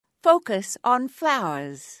Focus on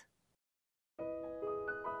flowers.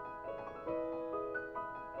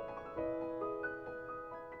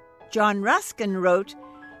 John Ruskin wrote,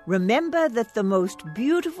 "Remember that the most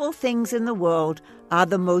beautiful things in the world are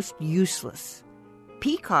the most useless.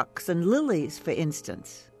 Peacocks and lilies, for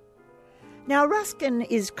instance." Now, Ruskin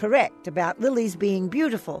is correct about lilies being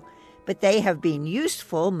beautiful, but they have been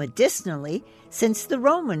useful medicinally since the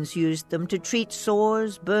Romans used them to treat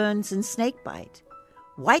sores, burns, and snakebite.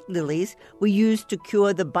 White lilies were used to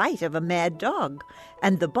cure the bite of a mad dog,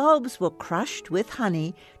 and the bulbs were crushed with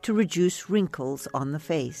honey to reduce wrinkles on the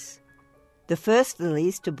face. The first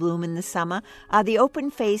lilies to bloom in the summer are the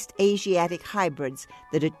open-faced Asiatic hybrids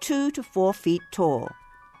that are 2 to 4 feet tall.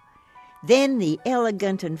 Then the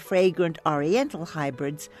elegant and fragrant Oriental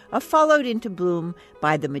hybrids are followed into bloom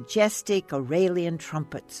by the majestic Aurelian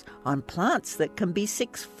trumpets on plants that can be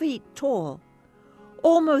 6 feet tall.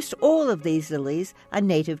 Almost all of these lilies are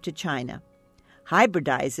native to China.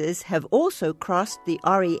 Hybridizers have also crossed the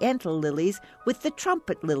Oriental lilies with the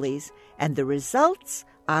trumpet lilies, and the results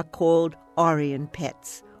are called Orion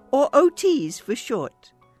pets, or OTs for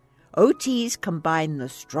short. OTs combine the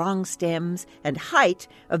strong stems and height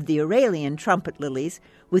of the Aurelian trumpet lilies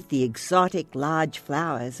with the exotic large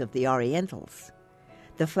flowers of the Orientals.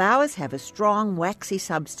 The flowers have a strong waxy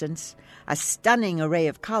substance, a stunning array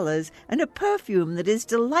of colors, and a perfume that is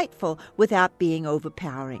delightful without being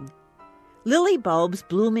overpowering. Lily bulbs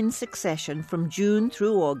bloom in succession from June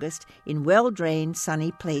through August in well-drained,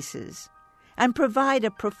 sunny places, and provide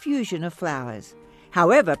a profusion of flowers.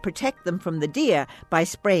 However, protect them from the deer by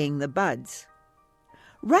spraying the buds.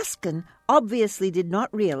 Ruskin obviously did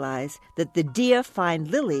not realize that the deer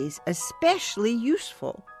find lilies especially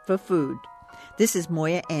useful for food. This is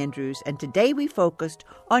Moya Andrews, and today we focused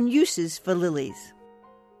on uses for lilies.